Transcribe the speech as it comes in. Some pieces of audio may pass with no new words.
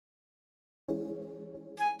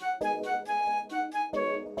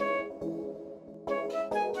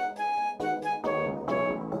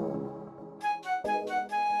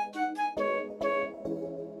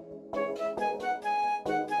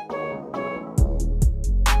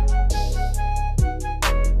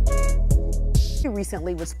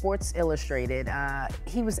recently with Sports Illustrated.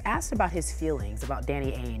 He was asked about his feelings about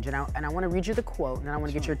Danny Ainge, and I want to read you the quote, and I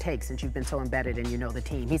want to get your take since you've been so embedded and you know the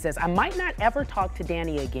team. He says, "I might not ever talk to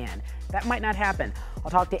Danny again. That might not happen.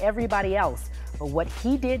 I'll talk to everybody else. But what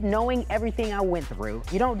he did, knowing everything I went through,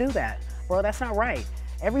 you don't do that. Bro, that's not right.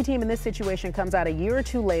 Every team in this situation comes out a year or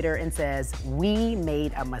two later and says, we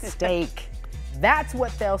made a mistake." That's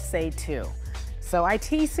what they'll say too. So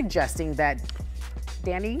IT suggesting that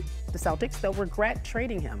Danny, the Celtics, they'll regret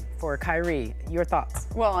trading him for Kyrie. Your thoughts?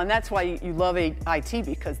 Well, and that's why you love IT,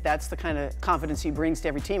 because that's the kind of confidence he brings to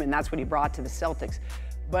every team, and that's what he brought to the Celtics.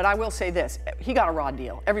 But I will say this, he got a raw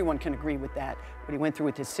deal. Everyone can agree with that. What he went through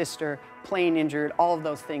with his sister, playing injured, all of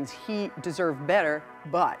those things, he deserved better,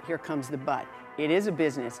 but here comes the but. It is a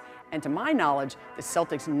business, and to my knowledge, the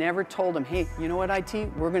Celtics never told him, hey, you know what, IT,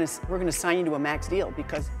 we're gonna sign you to a max deal,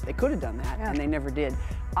 because they could have done that, and they never did.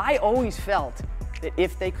 I always felt that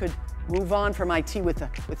if they could move on from IT with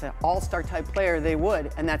an all-star type player, they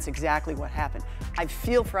would, and that's exactly what happened. I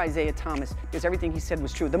feel for Isaiah Thomas, because everything he said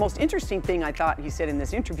was true. The most interesting thing I thought he said in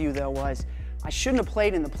this interview, though, was, I shouldn't have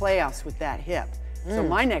played in the playoffs with that hip. So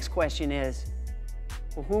my next question is,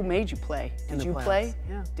 well, who made you play? Did you play?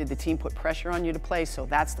 Yeah. Did the team put pressure on you to play? So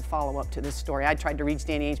that's the follow-up to this story. I tried to reach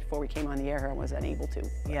Danny Ainge before we came on the air here and was unable to.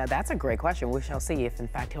 Yeah, that's a great question. We shall see if, in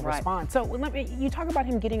fact, he'll respond. So you talk about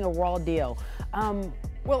him getting a raw deal.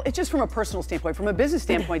 Well, it's just from a personal standpoint. From a business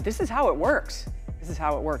standpoint, this is how it works. This is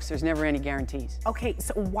how it works. There's never any guarantees. Okay,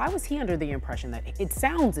 so why was he under the impression that, it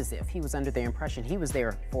sounds as if he was under the impression he was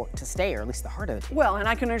there to stay, or at least the heart of the team? Well, and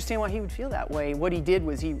I can understand why he would feel that way. What he did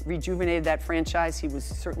was he rejuvenated that franchise. He was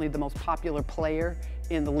certainly the most popular player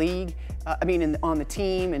in the league, on the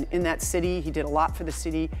team and in that city. He did a lot for the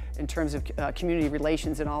city in terms of community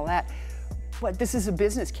relations and all that. But this is a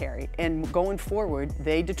business, Carrie, and going forward,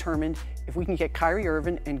 they determined if we can get Kyrie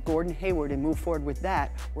Irving and Gordon Hayward and move forward with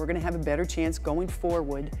that, we're going to have a better chance going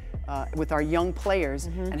forward with our young players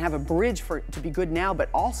and have a bridge to be good now, but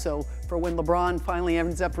also for when LeBron finally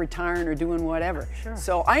ends up retiring or doing whatever. Sure.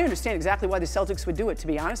 So I understand exactly why the Celtics would do it. To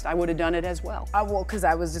be honest, I would have done it as well. Well, because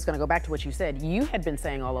I was just going to go back to what you said. You had been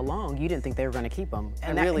saying all along you didn't think they were going to keep him,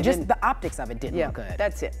 and just the optics of it didn't look good.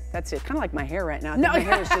 That's it. That's it. Kind of like my hair right now. No, my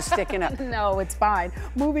hair is just sticking up. No, it's fine.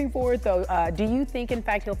 Moving forward, though, do you think, in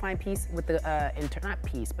fact, he'll find peace with the not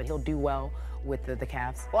peace, but he'll do well with the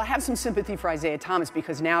Cavs? Well, I have some sympathy for Isaiah Thomas,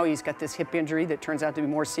 because now he's got this hip injury that turns out to be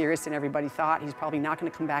more serious than everybody thought. He's probably not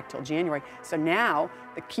going to come back till January. So now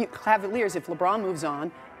the Cavaliers, if LeBron moves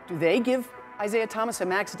on, do they give Isaiah Thomas a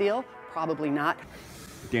max deal? Probably not.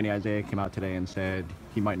 Danny Isaiah came out today and said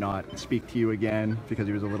he might not speak to you again because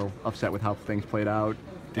he was a little upset with how things played out.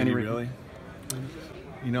 Did he really?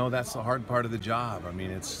 You know, that's the hard part of the job. I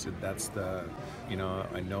mean,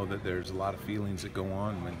 I know that there's a lot of feelings that go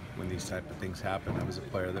on when these type of things happen. I was a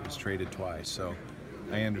player that was traded twice, so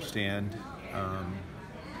I understand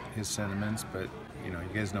his sentiments, but, you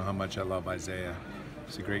guys know how much I love Isaiah.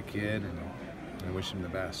 He's a great kid, and I wish him the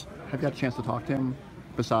best. Have you had a chance to talk to him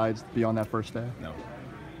besides beyond that first day? No.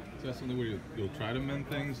 Is that something where you'll try to mend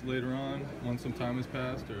things later on once some time has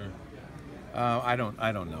passed, or? I don't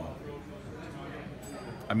know.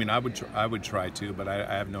 I mean, I would try to, but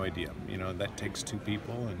I have no idea. That takes two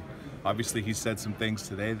people, and obviously he said some things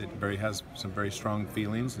today that has some very strong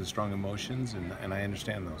feelings and strong emotions, and I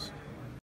understand those.